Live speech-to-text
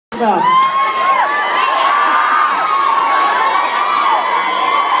now.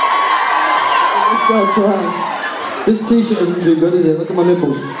 Let's go, try. This t-shirt isn't too good, is it? Look at my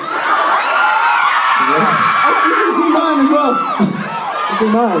nipples. Yeah. You can see mine as well. You see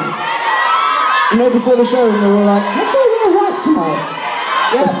mine? You know, before the show, we were like, I thought we were white tonight.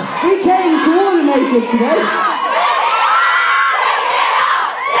 Yeah, we came coordinated today.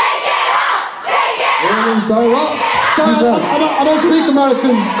 Sorry, what? Sorry, I don't speak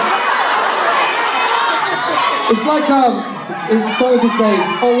American. It's like, it's so we can say,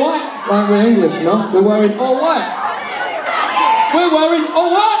 all white, like we're English, you know? We're wearing all white. We're wearing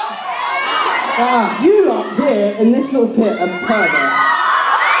all white. You lot here in this little pit are perverts.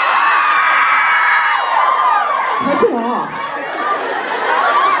 Take it off.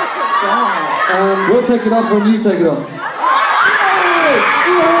 Wow. We'll take it off when you take it off.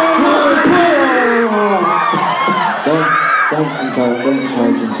 Don't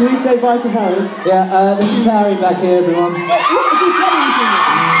Should we say bye to Harry? Yeah, this is Harry back here, everyone. What is he saying to me?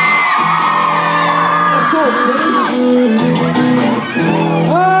 Talk to me.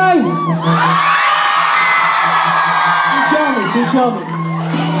 Hey! Be charming.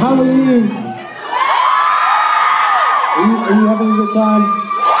 How are you? Are you having a good time?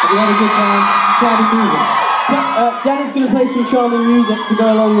 Have you had a good time? Charming music. Danny's going to play some charming music to go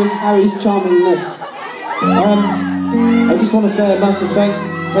along with Harry's charmingness. I just want to say a massive thank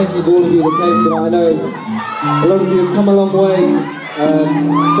you to all of you that came tonight. I know a lot of you have come a long way,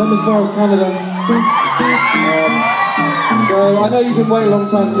 some as far as Canada. So I know you've been waiting a long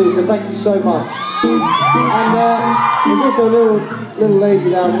time too, so thank you so much. And there's also a little lady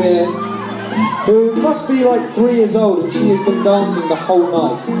down here who must be like 3 years old, and she has been dancing the whole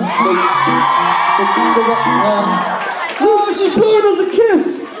night. Oh, she's blowing us a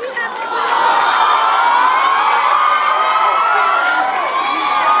kiss!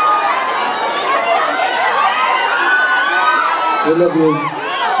 We love you.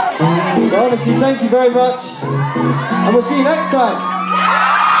 So honestly, thank you very much, and we'll see you next time.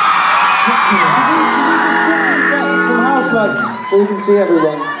 Can we just quickly get some house lights so we can see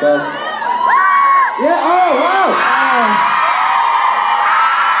everyone, guys? Yeah. Oh wow!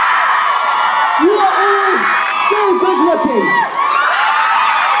 You are all so good looking.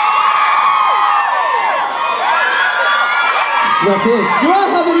 That's it. Do I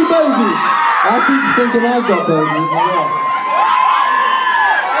have any bogies? I keep thinking I've got bogies.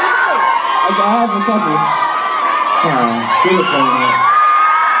 I have a couple.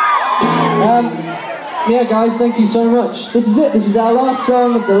 Yeah, guys, thank you so much. This is it. This is our last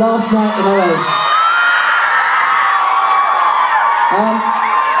song of the last night in LA.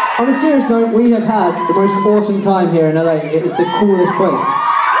 On a serious note, we have had the most awesome time here in LA. It is the coolest place.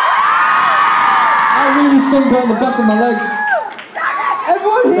 I really sunburned the back of my legs.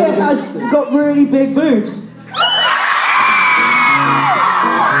 Everyone here has got really big boobs.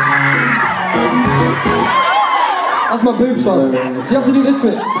 That's my boob song. Do you have to do this to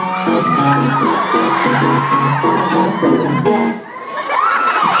it?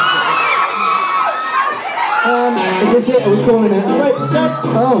 Is this it? Are we calling it? Wait, Zed.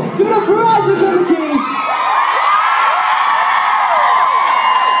 Oh. Give it up for Isaac on the keys.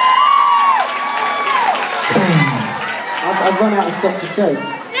 I've run out of stuff to say. Is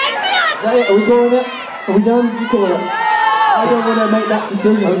that it? Are we calling it? Are we done? You call it. I don't want to make that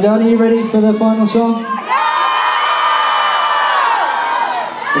decision. Are we done? Are you ready for the final song?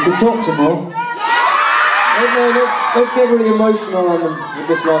 We can talk some more. Let's get really emotional on them with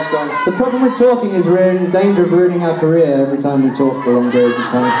this last song. The problem with talking is we're in danger of ruining our career every time we talk for long periods of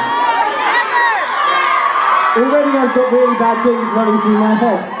time. Already I've got really bad things running through my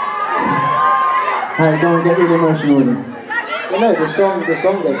head. Harry, go and get really emotional with him. Well, no, the song gets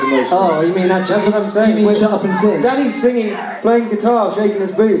emotional. Oh, you mean actually? That's what I'm saying. You mean shut up and sing? Danny's singing, playing guitar, shaking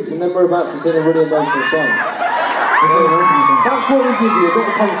his boobs, and then we're about to sing a really emotional song. That's what we give you, a bit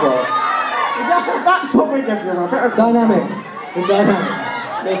of contrast. That's what we give you, a bit of dynamic. The dynamic.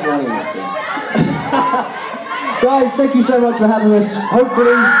 Make money, Martins. Guys, thank you so much for having us.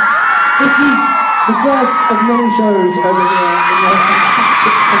 Hopefully, this is the first of many shows over here in the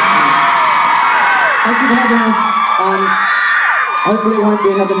fantastic country. Thank you for having us, and hopefully it won't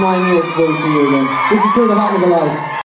be another 9 years before we see you again. This is called The Heart of the Lies.